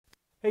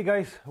Hey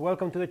guys,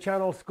 welcome to the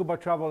channel Scuba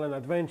Travel and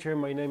Adventure.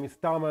 My name is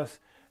Thomas,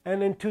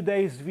 and in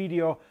today's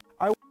video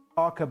I will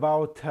talk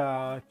about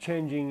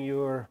changing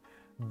your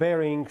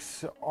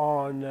bearings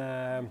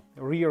on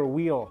rear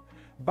wheel.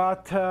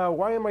 But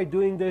why am I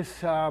doing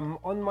this?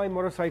 On my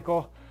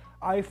motorcycle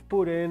I've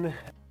put in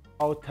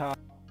about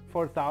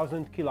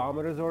 4,000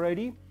 kilometers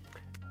already,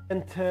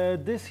 and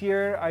this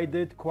year I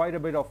did quite a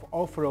bit of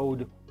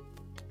off-road,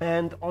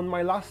 and on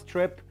my last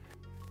trip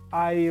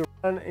I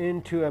ran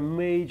into a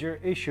major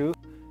issue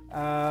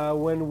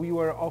when we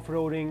were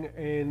off-roading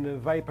in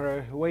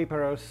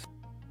Vaporous,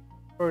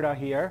 Alberta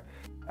here.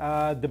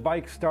 The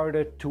bike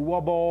started to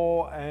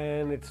wobble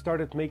and it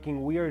started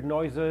making weird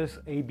noises.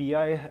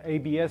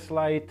 ABS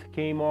light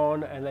came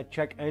on and a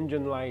check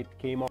engine light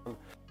came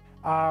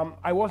on.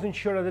 I wasn't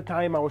sure at the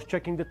time. I was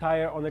checking the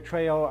tire on the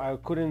trail. I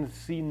couldn't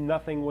see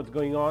nothing what's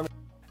going on.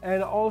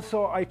 And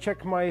also I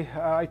checked I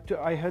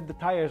had the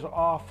tires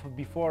off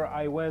before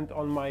I went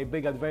on my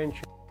big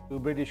adventure to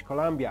British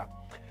Columbia.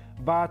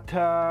 But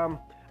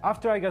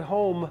after I got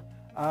home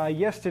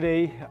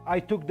yesterday, I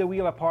took the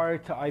wheel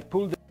apart, I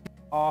pulled it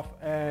off,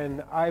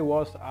 and I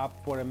was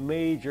up for a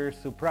major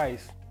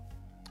surprise.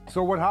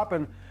 So what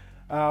happened?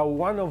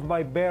 One of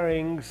my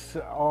bearings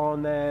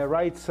on the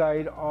right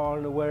side,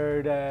 on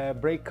where the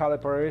brake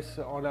caliper is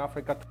on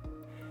Africa,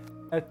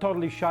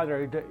 totally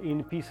shattered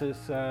in pieces.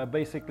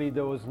 Basically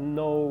there was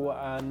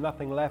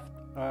nothing left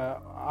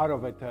out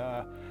of it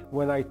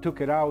when I took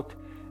it out.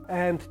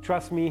 And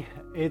trust me,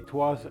 it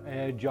was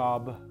a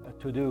job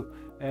to do.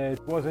 It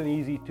wasn't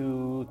easy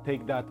to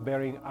take that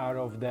bearing out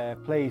of the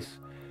place.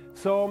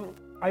 So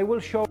I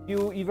will show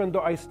you, even though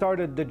I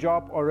started the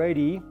job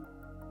already,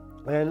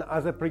 and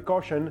as a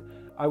precaution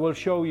I will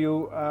show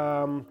you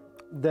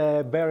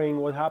the bearing,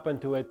 what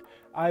happened to it.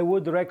 I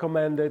would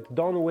recommend it.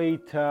 Don't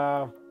wait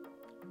for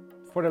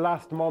the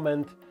last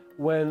moment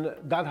when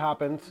that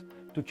happens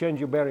to change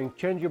your bearing.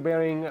 Change your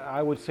bearing,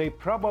 I would say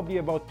probably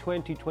about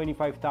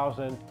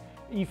 20-25,000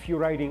 if you're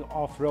riding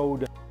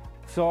off-road.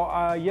 So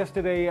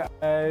yesterday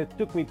it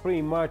took me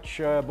pretty much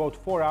about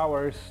 4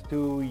 hours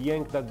to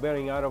yank that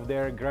bearing out of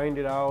there, grind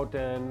it out,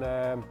 and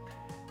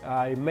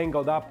I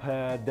mangled up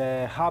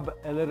the hub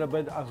a little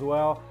bit as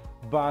well,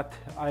 but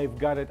I've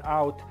got it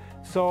out.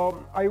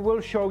 So I will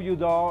show you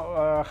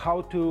though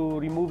how to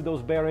remove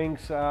those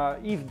bearings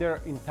if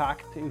they're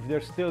intact, if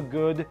they're still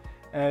good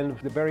and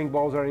the bearing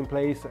balls are in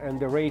place and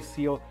the race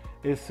seal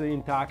is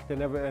intact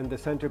and the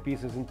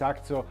centerpiece is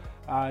intact. So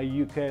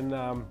you can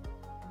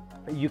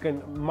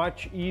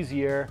much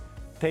easier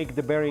take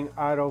the bearing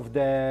out of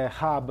the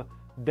hub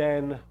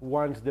than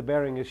once the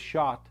bearing is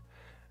shot.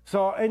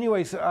 So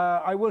anyways,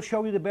 I will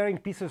show you the bearing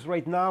pieces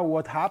right now,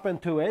 what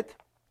happened to it.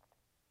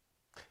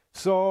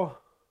 So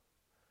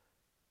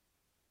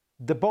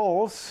the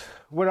balls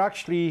were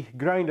actually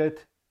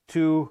grinded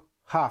to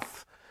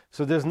half,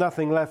 so there's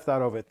nothing left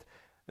out of it.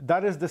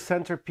 That is the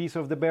centerpiece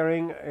of the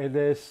bearing. It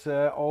is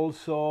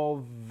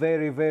also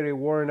very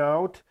worn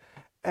out,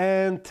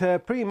 and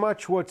pretty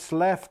much what's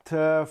left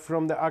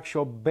from the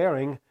actual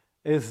bearing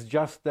is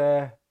just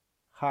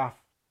half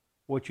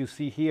what you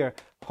see here.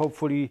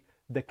 Hopefully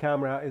the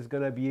camera is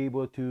gonna be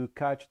able to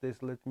catch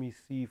this. Let me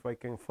see if I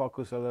can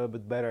focus a little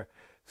bit better.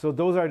 So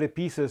those are the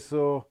pieces.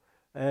 So,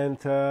 and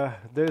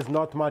there's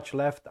not much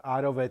left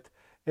out of it.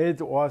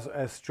 It was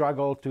a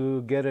struggle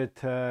to get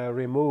it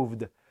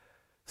removed.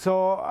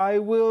 So I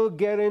will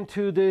get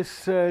into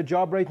this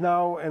job right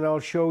now, and I'll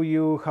show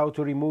you how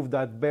to remove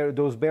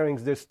those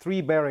bearings. There's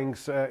 3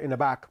 bearings in the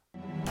back.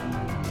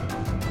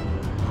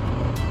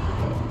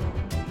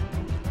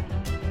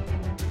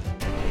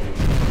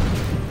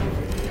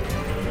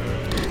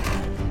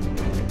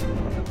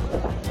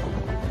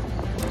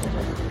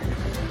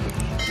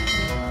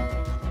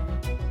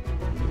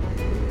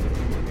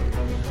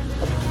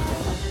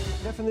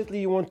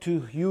 Definitely you want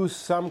to use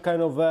some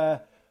kind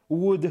of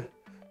wood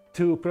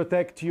to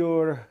protect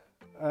your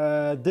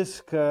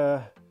disc,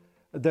 the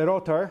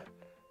rotor,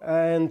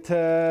 and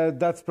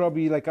that's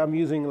probably like I'm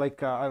using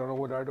like I don't know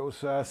what are those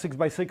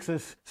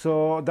 6x6s.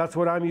 So that's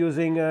what I'm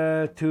using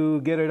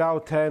to get it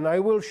out, and I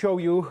will show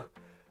you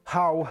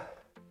how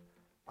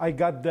I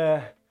got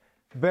the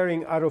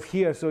bearing out of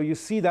here. So you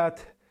see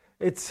that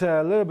it's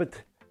a little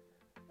bit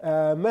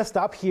messed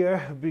up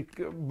here,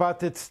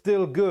 but it's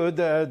still good.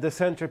 The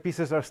center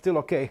pieces are still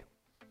okay.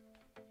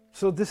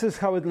 So this is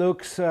how it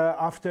looks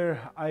after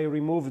I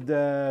removed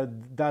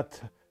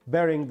that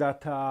bearing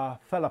that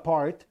fell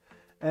apart.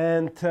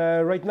 And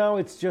right now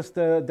it's just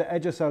the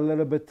edges are a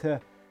little bit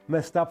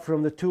messed up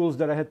from the tools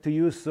that I had to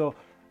use. So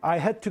I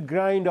had to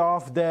grind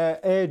off the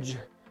edge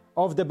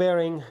of the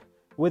bearing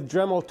with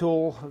Dremel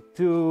tool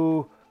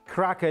to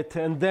crack it,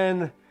 and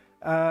then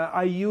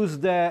I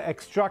used the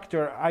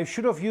extractor. I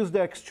should have used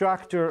the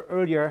extractor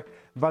earlier,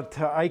 but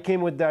I came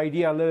with the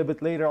idea a little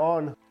bit later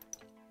on.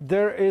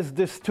 There is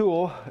this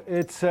tool.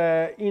 It's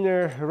an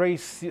inner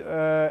race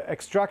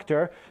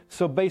extractor.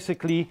 So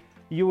basically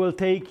you will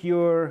take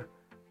your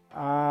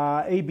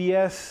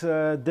ABS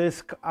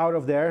disc out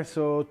of there,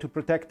 so to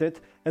protect it,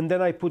 and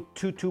then I put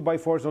 2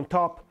 2x4s on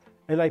top,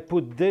 and I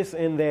put this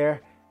in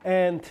there,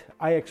 and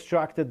I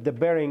extracted the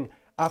bearing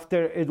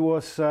after it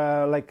was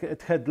like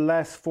it had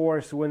less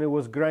force when it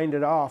was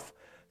grinded off.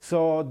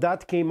 So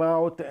that came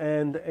out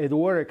and it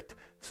worked.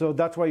 So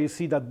that's why you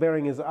see that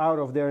bearing is out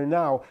of there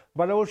now.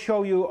 But I will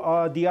show you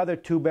the other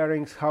two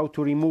bearings, how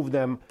to remove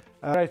them.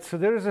 Right, so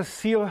there is a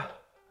seal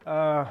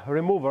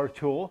remover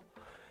tool.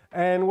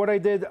 And what I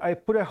did, I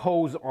put a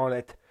hose on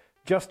it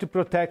just to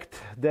protect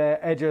the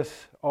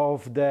edges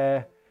of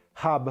the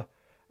hub.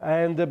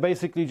 And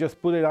basically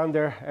just put it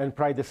under and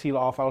pry the seal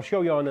off. I'll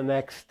show you on the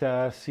next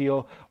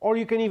seal. Or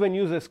you can even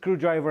use a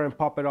screwdriver and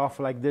pop it off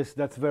like this.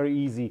 That's very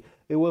easy.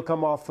 It will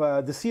come off.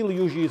 The seal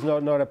usually is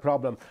not a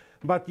problem.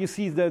 But you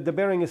see the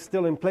bearing is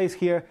still in place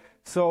here.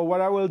 So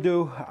what I will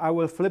do, I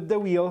will flip the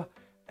wheel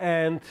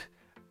and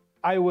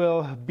I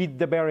will beat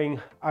the bearing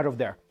out of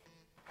there.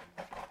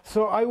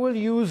 So I will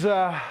use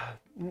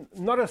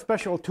not a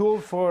special tool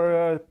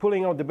for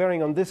pulling out the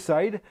bearing on this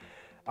side.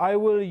 I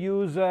will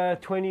use a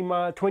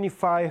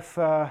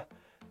 25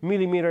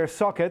 millimeter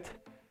socket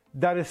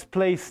that is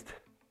placed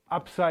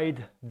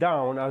upside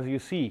down, as you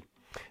see.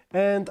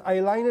 And I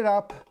line it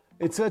up.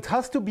 It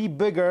has to be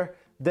bigger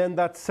than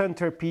that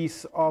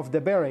centerpiece of the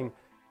bearing.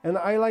 And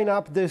I line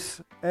up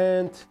this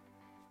and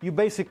you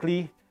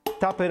basically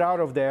tap it out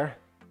of there.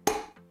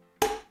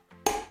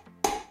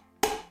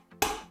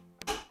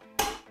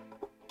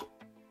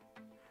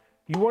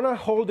 You want to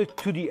hold it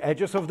to the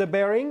edges of the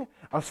bearing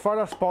as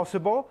far as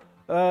possible.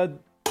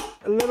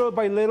 Little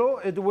by little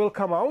it will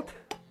come out.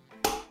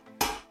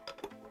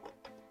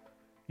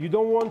 You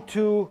don't want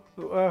to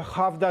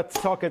have that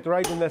socket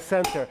right in the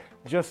center.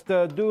 Just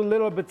do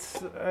little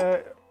bits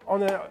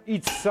on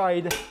each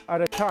side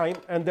at a time,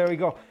 and there we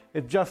go.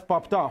 It just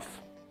popped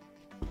off.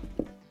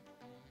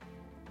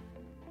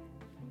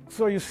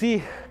 So you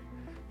see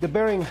the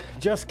bearing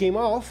just came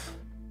off,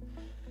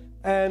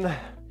 and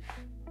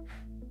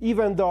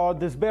even though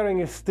this bearing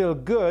is still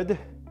good,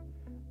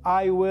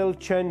 I will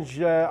change,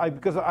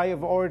 because I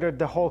have ordered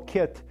the whole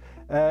kit.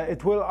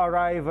 It will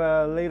arrive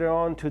later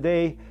on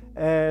today,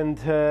 and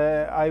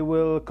I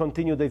will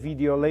continue the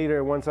video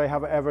later once I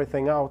have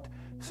everything out.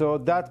 So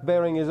that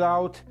bearing is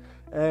out,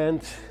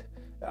 and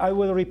I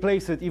will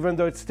replace it. Even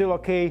though it's still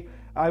okay,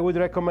 I would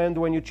recommend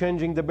when you're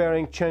changing the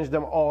bearing, change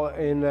them all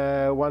in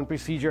one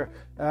procedure.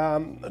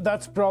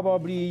 That's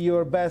probably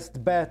your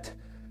best bet.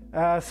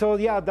 So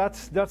yeah,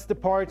 that's the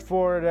part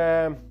for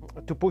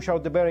to push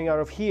out the bearing out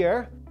of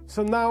here.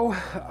 So now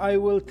I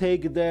will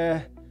take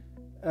the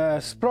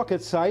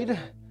sprocket side,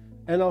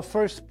 and I'll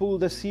first pull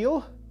the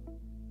seal.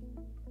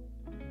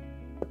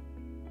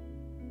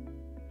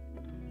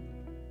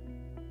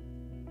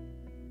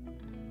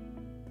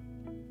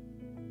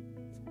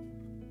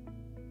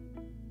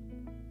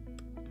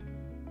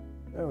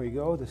 There we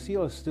go. The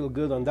seal is still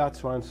good on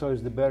that one, so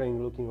is the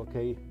bearing looking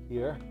okay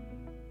here.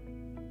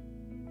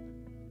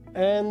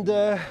 And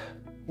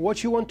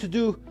what you want to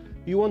do,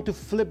 you want to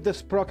flip the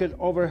sprocket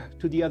over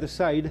to the other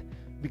side,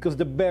 because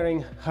the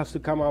bearing has to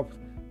come up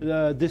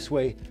this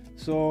way.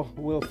 So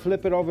we'll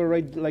flip it over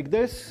right like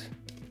this.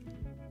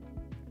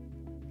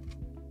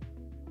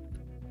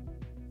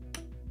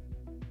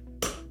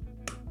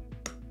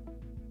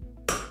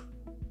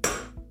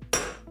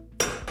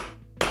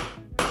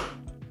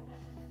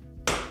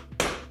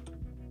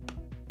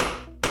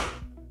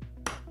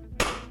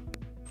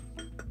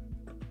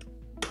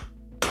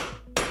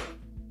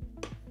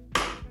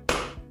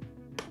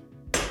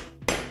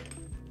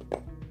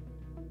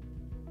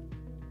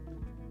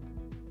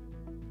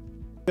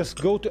 Just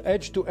go to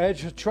edge,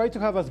 try to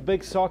have as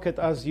big socket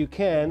as you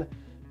can.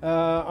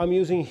 I'm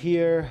using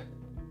here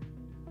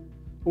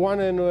 1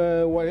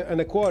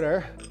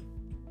 1/4.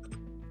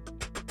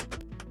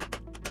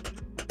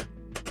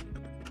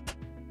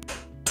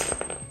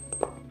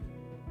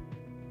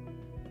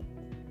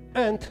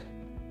 And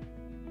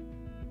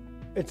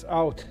it's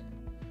out.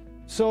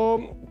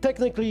 So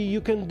technically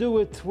you can do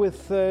it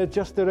with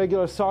just the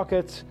regular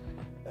sockets,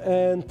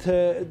 and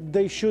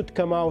they should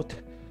come out.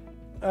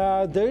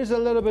 There is a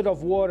little bit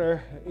of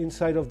water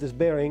inside of this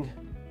bearing.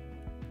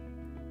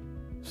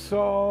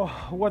 So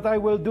what I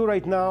will do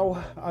right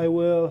now, I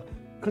will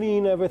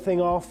clean everything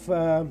off,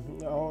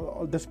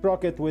 the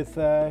sprocket with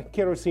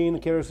kerosene.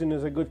 Kerosene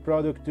is a good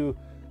product to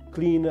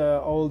clean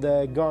all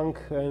the gunk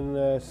and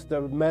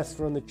the mess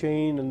from the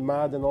chain and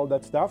mud and all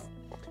that stuff.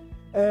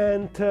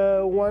 And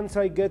once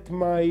I get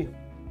my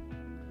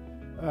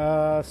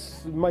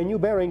my new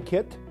bearing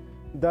kit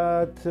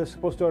that is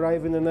supposed to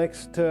arrive in the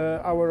next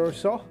hour or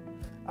so,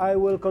 I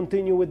will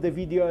continue with the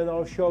video and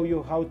I'll show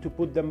you how to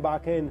put them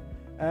back in.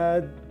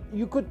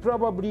 You could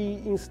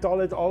probably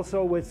install it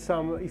also with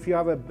some, if you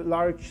have a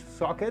large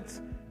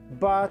sockets,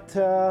 but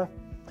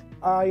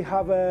I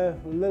have a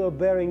little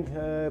bearing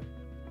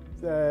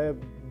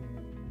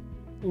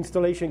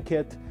installation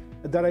kit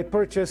that I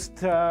purchased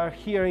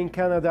here in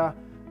Canada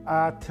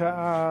at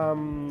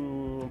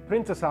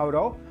Princess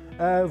Auto.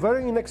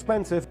 Very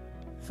inexpensive.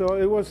 So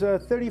it was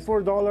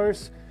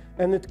 $34.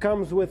 And it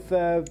comes with,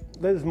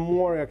 there's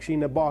more actually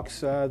in a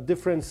box,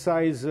 different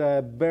size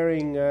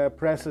bearing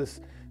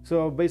presses.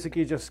 So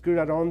basically just screw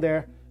that on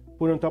there,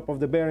 put on top of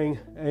the bearing,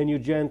 and you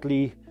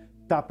gently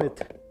tap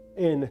it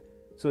in.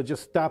 So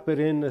just tap it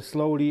in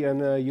slowly,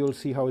 and you'll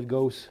see how it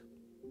goes.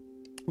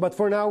 But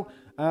for now,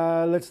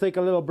 let's take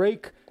a little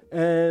break,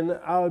 and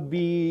I'll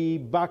be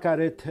back at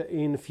it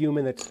in a few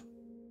minutes.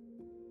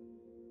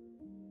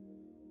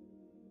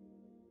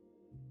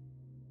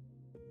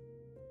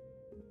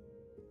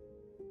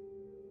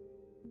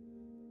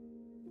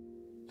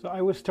 So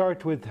I will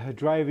start with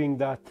driving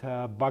that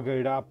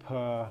buggered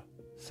up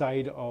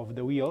side of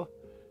the wheel,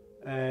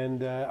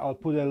 and I'll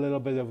put a little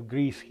bit of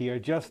grease here,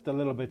 just a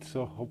little bit,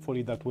 so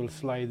hopefully that will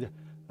slide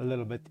a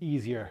little bit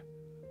easier.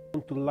 I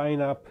want to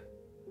line up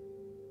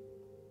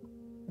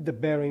the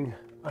bearing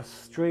as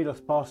straight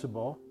as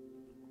possible.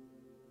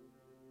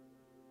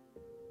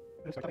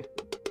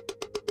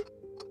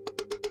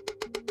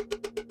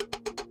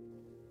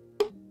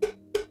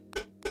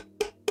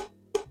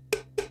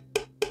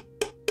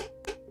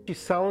 It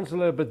sounds a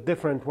little bit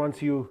different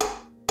once you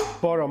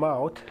bottom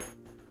out,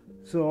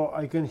 so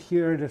I can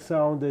hear the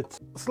sound.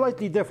 It's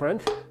slightly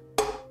different.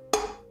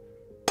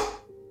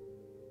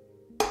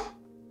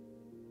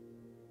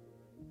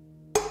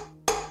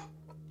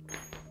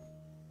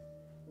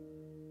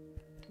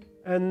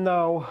 And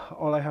now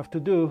all I have to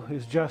do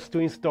is just to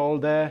install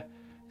the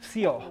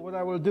seal. What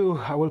I will do,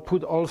 I will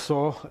put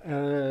also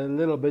a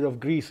little bit of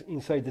grease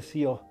inside the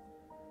seal,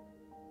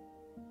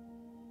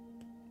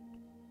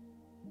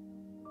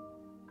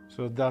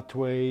 so that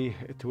way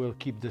it will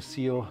keep the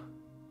seal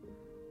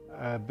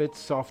a bit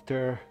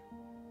softer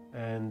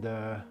and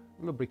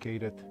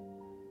lubricated,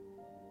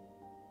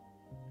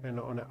 and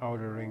on the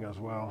outer ring as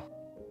well.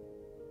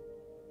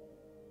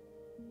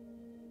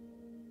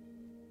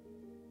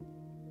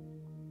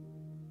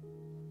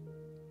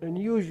 And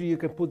usually you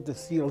can put the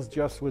seals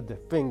just with the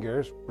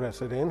fingers,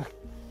 press it in.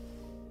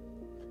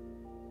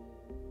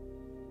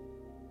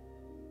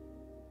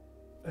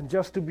 And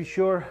just to be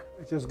sure,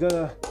 I'm just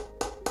gonna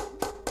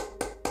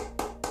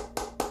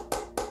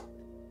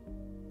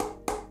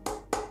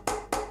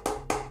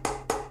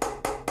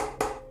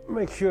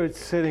make sure it's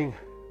sitting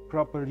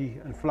properly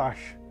and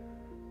flush.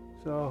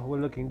 So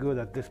we're looking good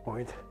at this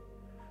point.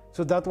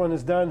 So that one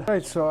is done. All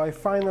right, so I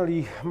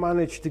finally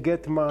managed to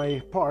get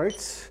my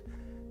parts.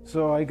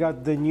 So I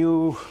got the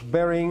new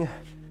bearing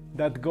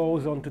that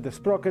goes onto the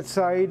sprocket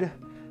side,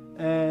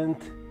 and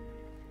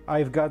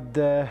I've got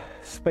the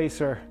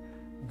spacer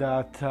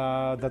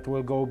that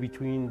will go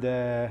between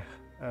the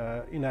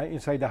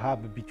inside the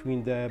hub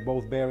between the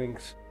both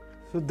bearings.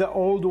 So the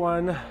old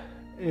one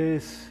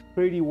is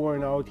pretty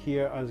worn out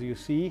here, as you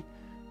see,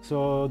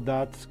 so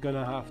that's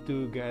gonna have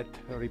to get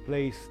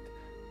replaced.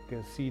 You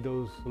can see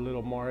those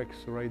little marks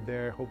right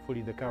there.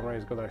 Hopefully the camera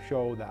is gonna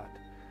show that.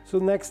 So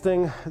next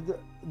thing,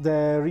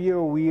 the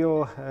rear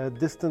wheel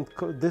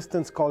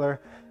distance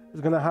collar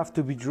is gonna have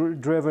to be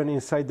driven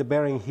inside the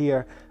bearing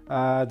here,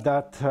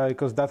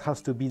 because that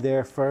has to be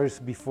there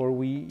first before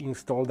we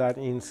install that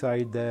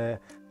inside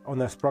on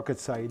the sprocket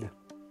side.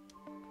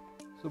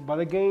 So, but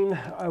again,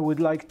 I would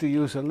like to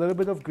use a little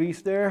bit of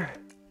grease there.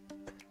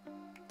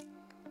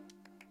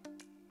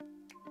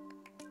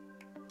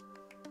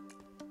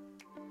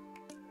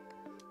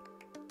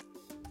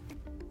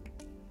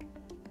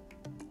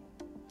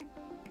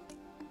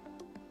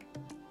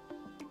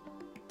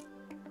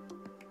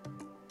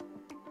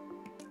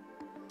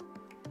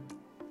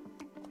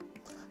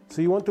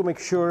 So you want to make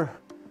sure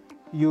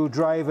you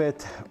drive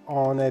it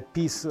on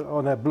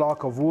a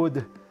block of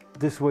wood.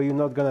 This way you're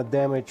not gonna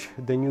damage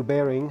the new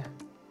bearing.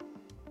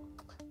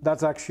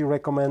 That's actually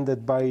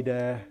recommended by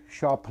the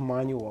shop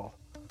manual.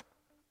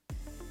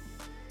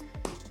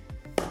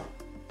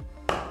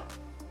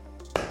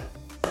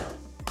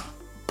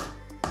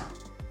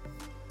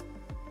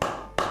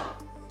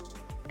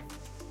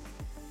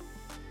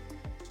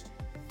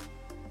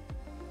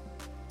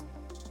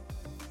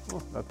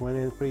 Oh, that went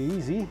in pretty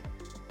easy.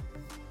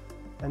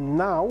 And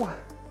now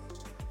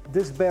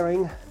this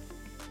bearing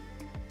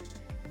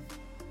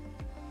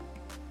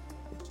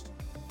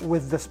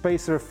with the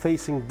spacer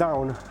facing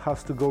down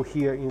has to go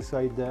here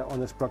inside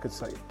on the sprocket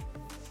side.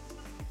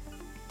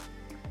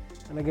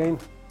 And again,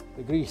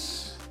 the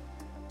grease.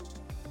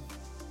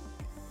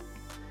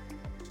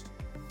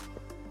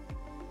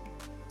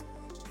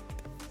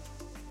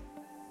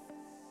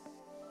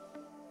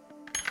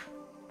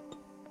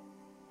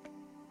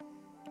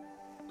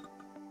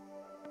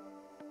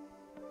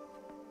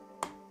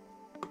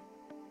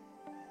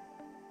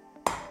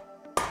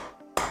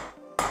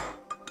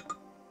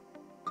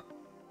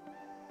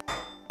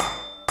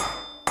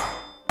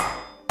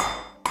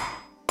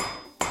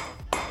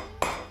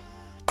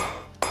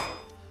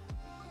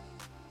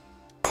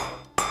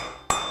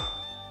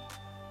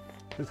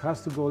 It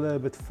has to go a little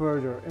bit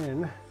further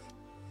in,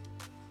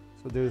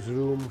 so there's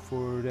room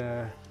for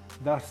the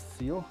dust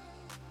seal.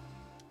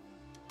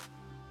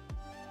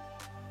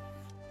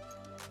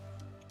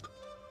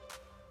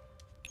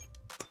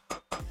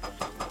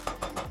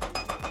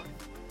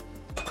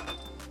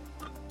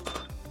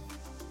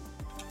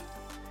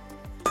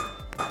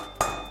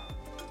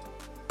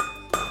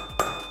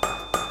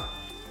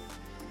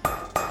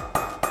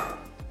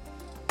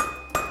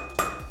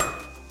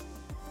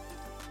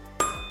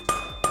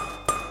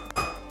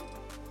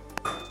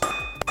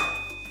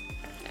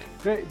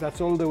 Okay, that's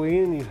all the way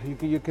in.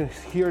 You can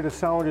hear the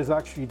sound is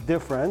actually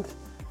different,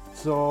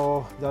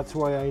 so that's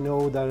why I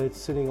know that it's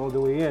sitting all the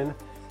way in.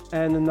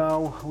 And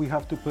now we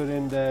have to put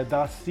in the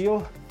dust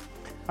seal.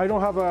 I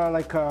don't have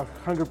like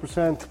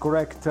 100%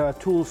 correct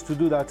tools to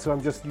do that, so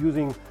I'm just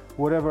using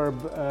whatever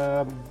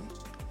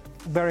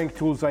bearing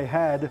tools I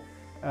had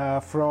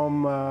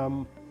from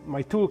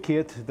my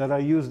toolkit that I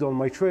used on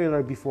my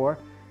trailer before,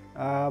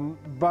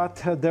 but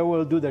they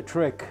will do the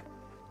trick.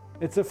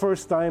 It's the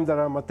first time that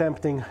I'm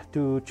attempting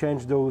to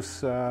change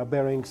those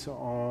bearings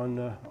on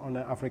an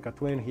Africa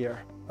Twin here.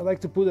 I like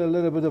to put a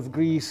little bit of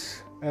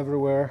grease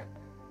everywhere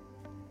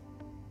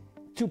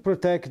to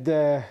protect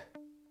the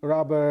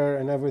rubber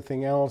and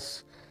everything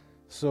else,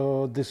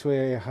 so this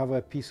way I have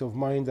a peace of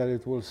mind that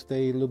it will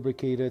stay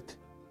lubricated.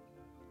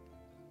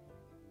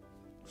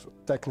 So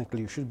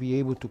technically you should be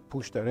able to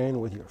push that in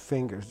with your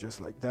fingers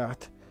just like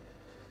that.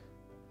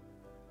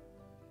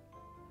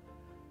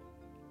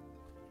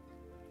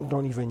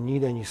 Don't even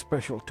need any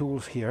special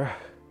tools here.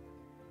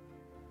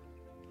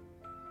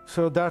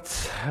 So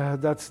that's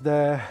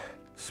the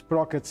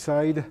sprocket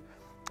side,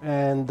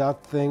 and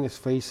that thing is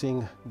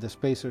facing, the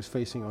spacer is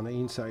facing on the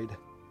inside.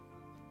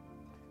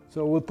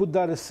 So we'll put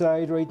that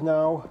aside right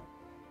now,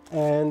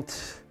 and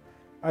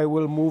I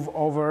will move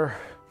over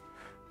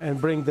and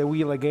bring the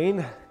wheel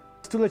again.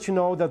 Just to let you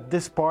know that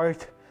this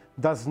part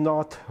does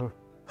not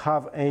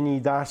have any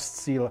dust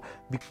seal.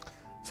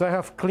 So I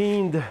have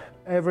cleaned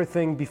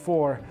everything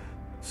before.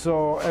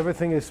 So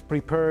everything is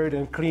prepared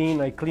and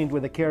clean. I cleaned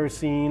with the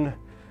kerosene,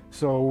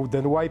 so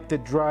then wiped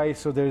it dry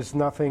so there's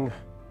nothing,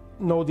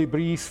 no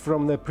debris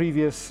from the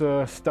previous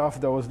stuff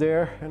that was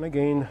there. And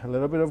again, a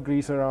little bit of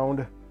grease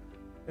around.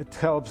 It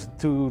helps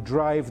to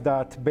drive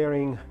that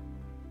bearing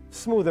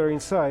smoother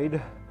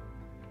inside.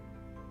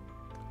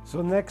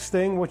 So next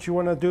thing, what you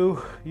want to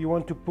do, you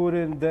want to put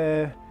in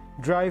the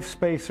drive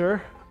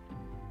spacer,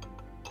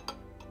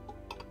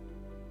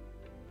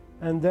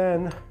 and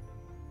then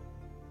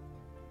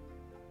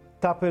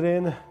tap it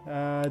in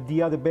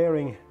the other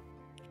bearing.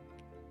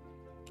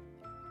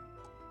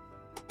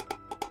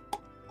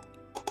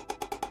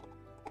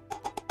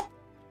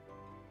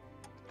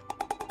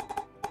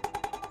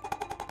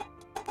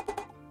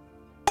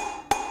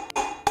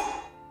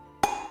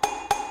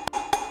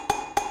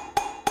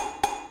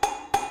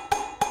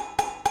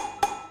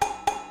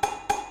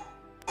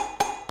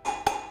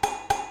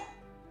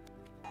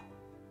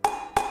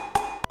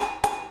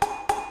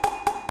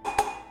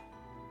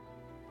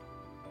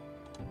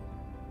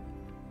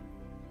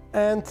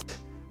 And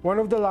one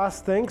of the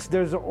last things,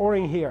 there's an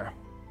O-ring here.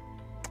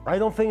 I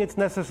don't think it's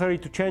necessary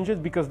to change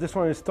it because this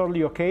one is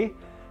totally okay,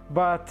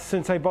 but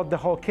since I bought the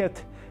whole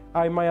kit,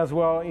 I might as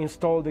well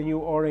install the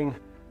new O-ring.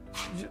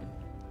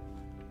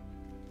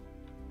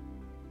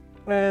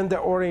 And the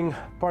O-ring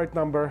part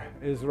number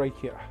is right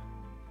here,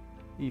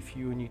 if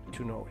you need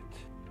to know it.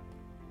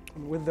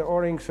 And with the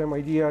O-ring, same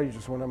idea, you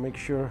just want to make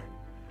sure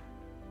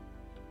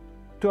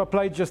to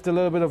apply just a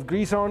little bit of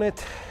grease on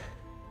it.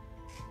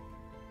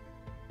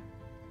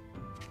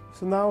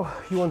 So now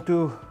you want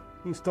to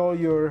install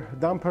your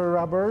damper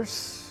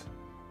rubbers.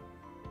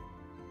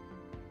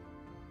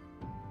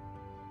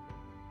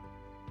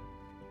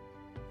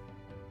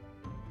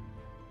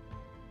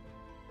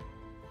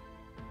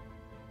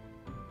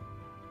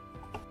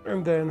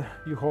 And then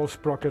your whole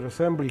sprocket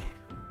assembly.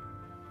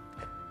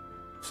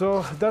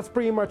 So that's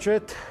pretty much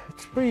it.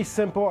 It's pretty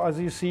simple, as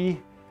you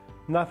see,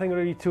 nothing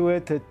really to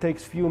it. It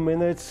takes few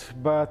minutes,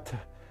 but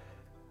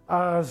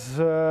as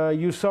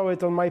you saw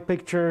it on my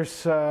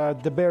pictures,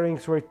 the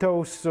bearings were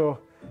toast, so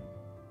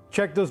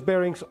check those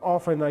bearings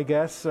often, I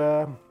guess.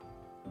 I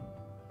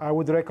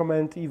would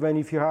recommend, even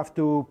if you have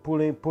to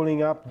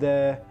pulling up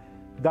the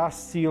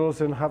dust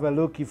seals and have a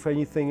look if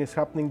anything is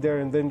happening there,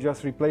 and then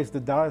just replace the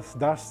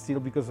dust seal,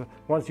 because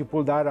once you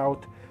pull that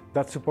out,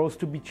 that's supposed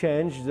to be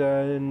changed.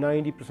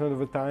 90% of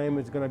the time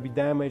it's going to be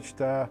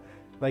damaged.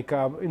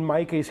 In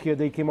my case here,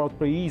 they came out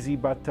pretty easy,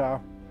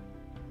 but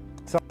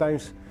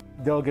sometimes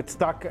they'll get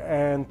stuck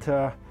and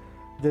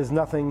there's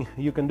nothing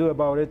you can do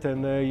about it,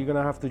 and you're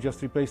gonna have to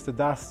just replace the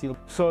dust seal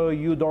so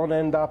you don't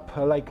end up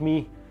like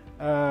me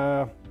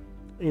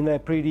in a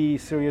pretty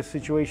serious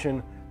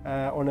situation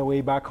on the way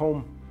back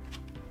home.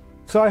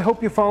 So I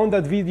hope you found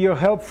that video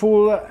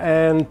helpful,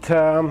 and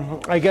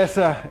I guess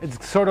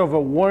it's sort of a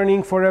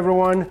warning for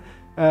everyone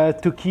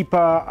to keep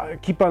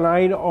an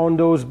eye on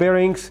those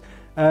bearings.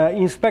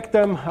 Inspect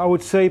them, I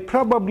would say,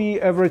 probably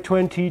every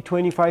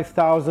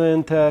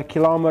 25,000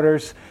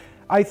 kilometers.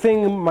 I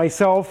think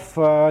myself,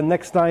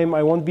 next time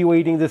I won't be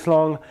waiting this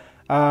long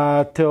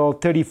till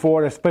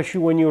 34,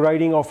 especially when you're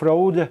riding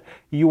off-road.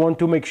 You want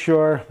to make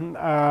sure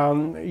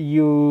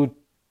you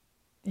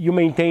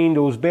maintain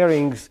those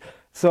bearings.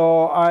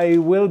 So I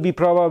will be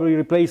probably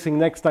replacing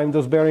next time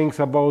those bearings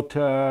about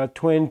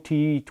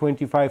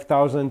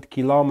 25,000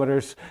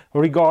 kilometers,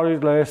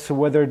 regardless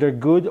whether they're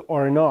good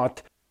or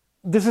not.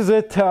 This is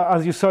it.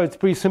 As you saw, it's a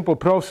pretty simple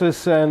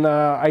process, and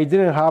I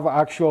didn't have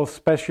actual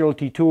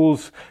specialty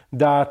tools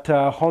that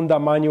Honda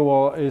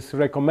manual is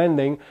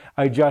recommending.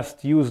 I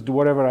just used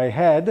whatever I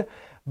had.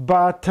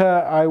 but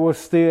I was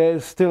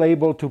still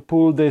able to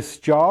pull this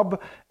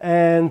job,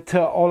 and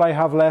all I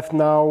have left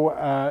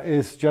now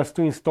is just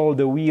to install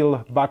the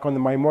wheel back on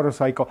my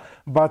motorcycle.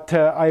 But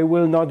I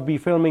will not be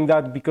filming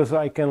that because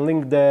I can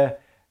link the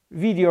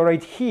video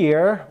right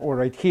here or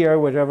right here,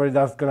 wherever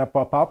that's gonna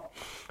pop up,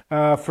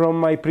 from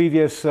my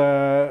previous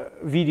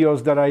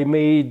videos that I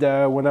made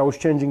when I was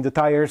changing the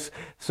tires.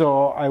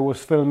 So I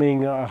was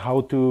filming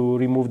how to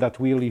remove that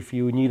wheel if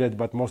you need it,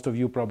 but most of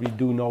you probably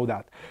do know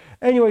that.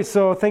 Anyway,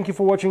 so thank you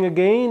for watching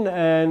again,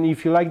 and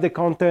if you like the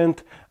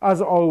content,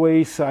 as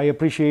always, I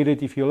appreciate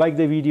it if you like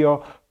the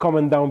video,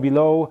 comment down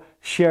below,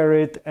 share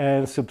it,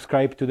 and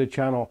subscribe to the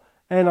channel.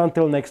 And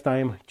until next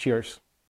time, cheers.